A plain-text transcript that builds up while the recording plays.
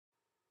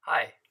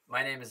Hi,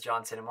 my name is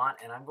John Cinnamont,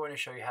 and I'm going to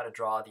show you how to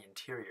draw the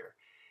interior.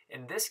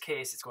 In this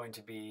case, it's going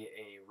to be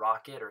a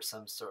rocket or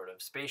some sort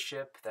of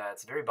spaceship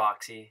that's very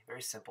boxy,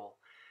 very simple.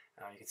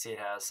 You can see it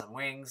has some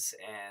wings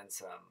and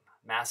some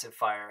massive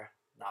fire,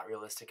 not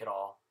realistic at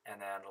all,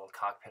 and then a little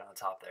cockpit on the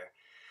top there.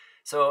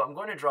 So I'm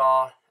going to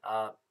draw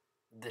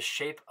the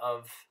shape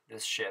of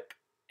this ship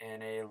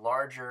in a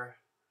larger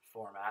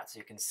format so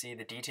you can see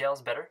the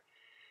details better.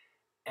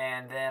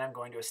 And then I'm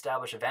going to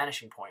establish a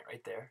vanishing point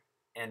right there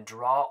and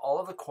draw all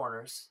of the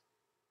corners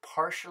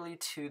partially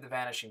to the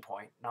vanishing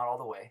point, not all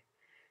the way,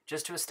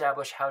 just to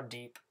establish how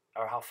deep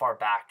or how far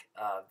back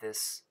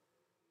this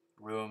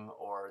room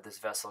or this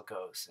vessel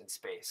goes in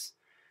space.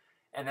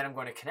 And then I'm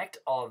going to connect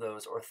all of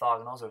those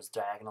orthogonals, those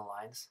diagonal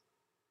lines.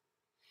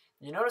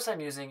 You notice I'm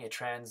using a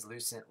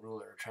translucent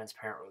ruler,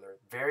 transparent ruler.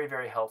 Very,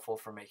 very helpful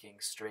for making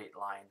straight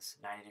lines,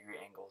 90-degree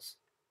angles.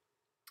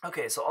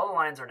 Okay, so all the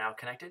lines are now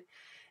connected,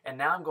 and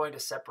now I'm going to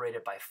separate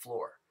it by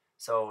floor.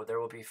 So there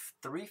will be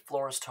 3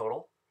 floors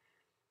total.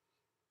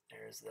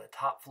 There's the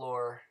top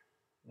floor,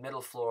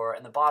 middle floor,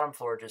 and the bottom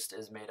floor just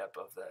is made up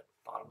of the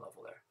bottom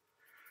level there.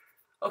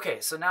 Okay,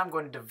 so now I'm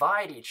going to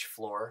divide each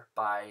floor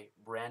by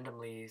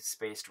randomly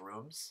spaced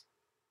rooms.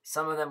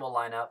 Some of them will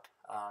line up,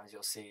 as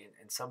you'll see,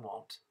 and some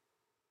won't.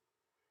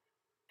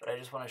 But I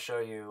just want to show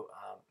you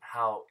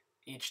how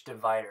each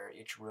divider,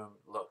 each room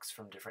looks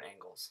from different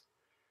angles.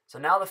 So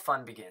now the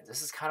fun begins.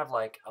 This is kind of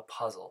like a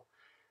puzzle.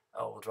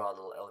 Oh, we'll draw a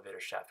little elevator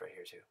shaft right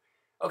here too.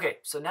 Okay,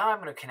 so now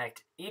I'm going to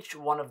connect each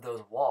one of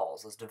those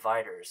walls, those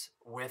dividers,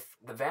 with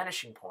the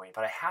vanishing point,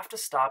 but I have to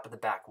stop at the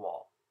back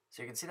wall.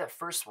 So you can see that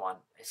first one,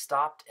 I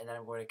stopped, and then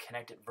I'm going to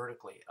connect it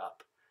vertically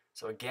up.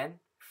 So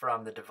again,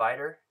 from the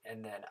divider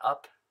and then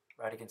up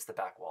right against the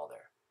back wall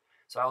there.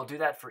 So I will do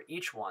that for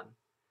each one,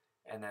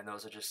 and then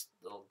those are just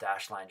little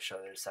dash lines show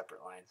they're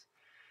separate lines.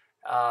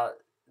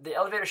 The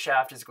elevator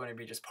shaft is going to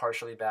be just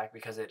partially back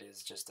because it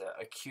is just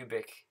a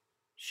cubic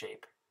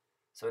shape.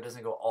 So it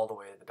doesn't go all the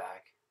way to the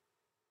back.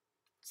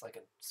 It's like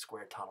a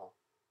square tunnel.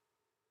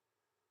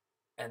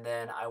 And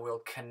then I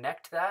will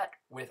connect that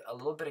with a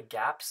little bit of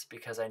gaps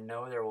because I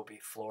know there will be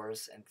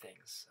floors and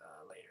things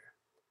later.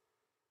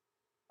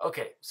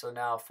 Okay, so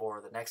now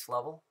for the next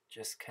level,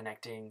 just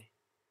connecting.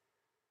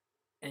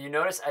 And you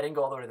notice I didn't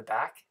go all the way to the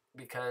back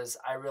because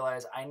I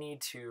realize I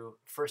need to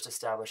first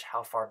establish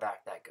how far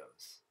back that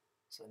goes.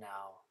 So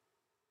now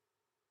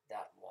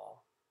that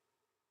wall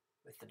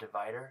with the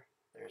divider,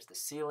 there's the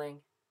ceiling.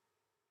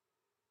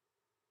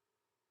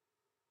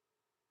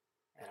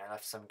 And I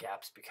left some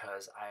gaps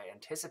because I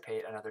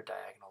anticipate another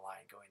diagonal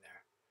line going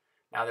there.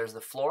 Now there's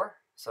the floor,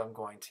 so I'm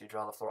going to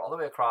draw the floor all the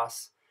way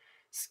across,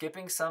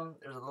 skipping some,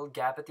 there's a little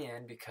gap at the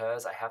end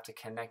because I have to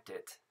connect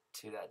it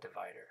to that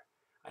divider.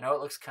 I know it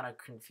looks kind of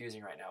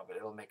confusing right now, but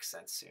it'll make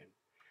sense soon.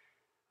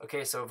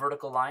 Okay, so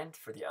vertical line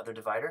for the other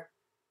divider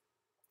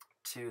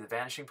to the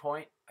vanishing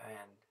point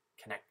and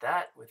connect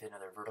that with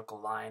another vertical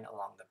line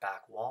along the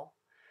back wall.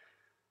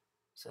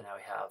 So now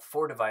we have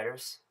 4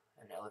 dividers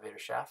and an elevator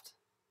shaft.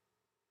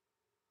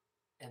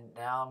 And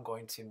now I'm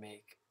going to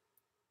make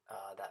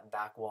that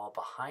back wall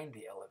behind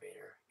the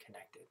elevator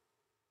connected.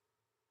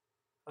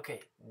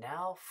 Okay,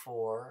 now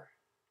for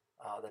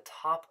the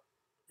top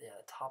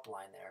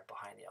line there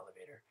behind the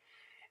elevator.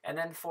 And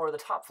then for the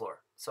top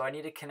floor. So I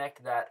need to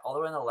connect that all the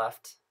way on the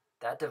left,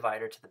 that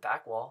divider to the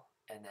back wall,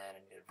 and then I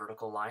need a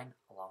vertical line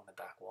along the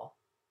back wall.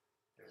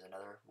 There's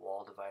another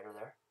wall divider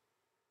there.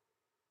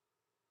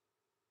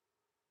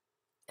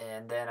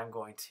 And then I'm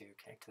going to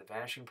connect to the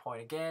vanishing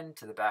point again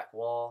to the back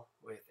wall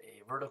with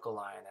a vertical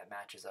line that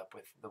matches up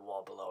with the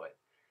wall below it.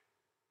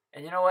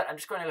 And you know what? I'm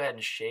just going to go ahead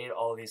and shade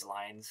all of these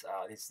lines,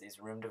 these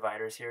room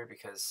dividers here,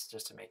 because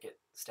just to make it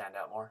stand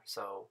out more.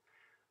 So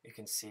you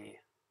can see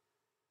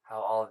how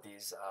all of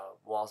these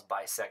walls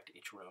bisect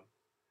each room.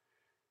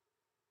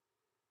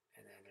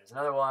 And then there's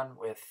another one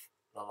with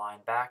the line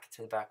back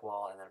to the back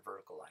wall and then a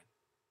vertical line.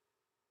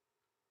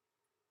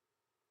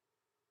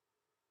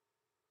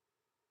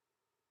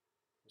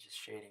 Just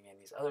shading in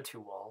these other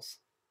 2 walls.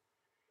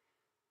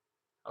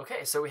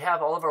 Okay, so we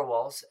have all of our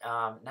walls.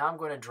 Now I'm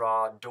going to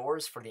draw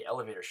doors for the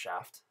elevator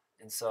shaft.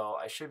 And so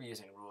I should be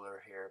using a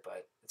ruler here,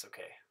 but it's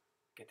okay.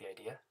 Get the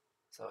idea?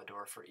 So a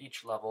door for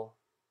each level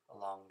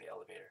along the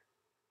elevator.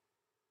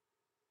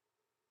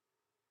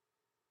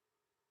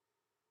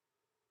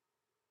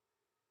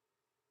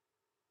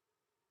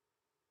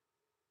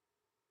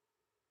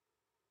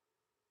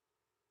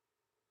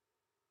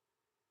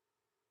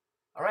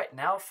 All right,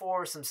 now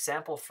for some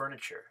sample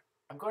furniture.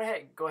 I'm going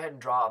to go ahead and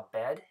draw a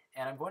bed,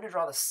 and I'm going to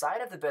draw the side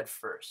of the bed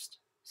first.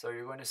 So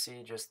you're going to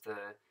see just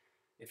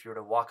if you were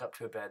to walk up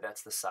to a bed,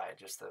 that's the side,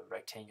 just the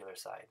rectangular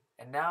side.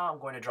 And now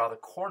I'm going to draw the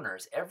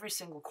corners. Every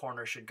single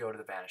corner should go to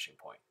the vanishing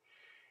point.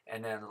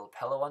 And then a little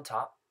pillow on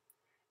top.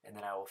 And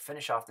then I will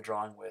finish off the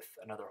drawing with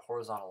another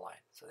horizontal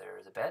line. So there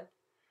is a bed.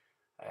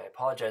 I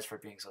apologize for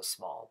being so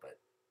small, but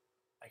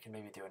I can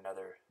maybe do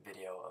another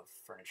video of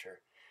furniture.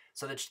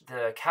 So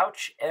the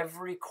couch,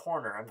 every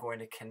corner I'm going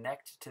to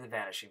connect to the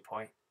vanishing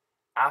point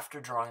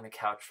after drawing the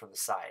couch from the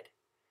side.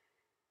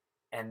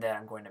 And then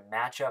I'm going to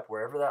match up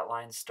wherever that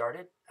line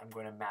started. I'm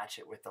going to match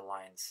it with the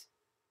lines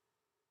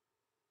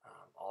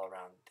all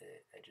around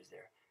the edges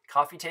there.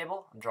 Coffee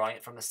table, I'm drawing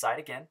it from the side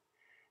again,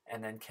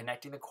 and then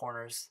connecting the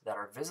corners that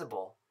are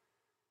visible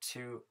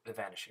to the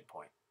vanishing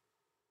point.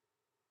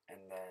 And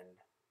then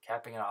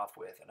capping it off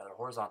with another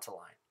horizontal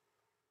line.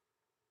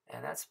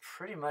 And that's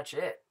pretty much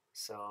it.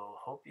 So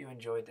hope you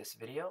enjoyed this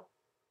video,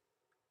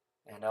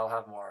 and I'll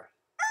have more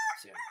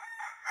soon.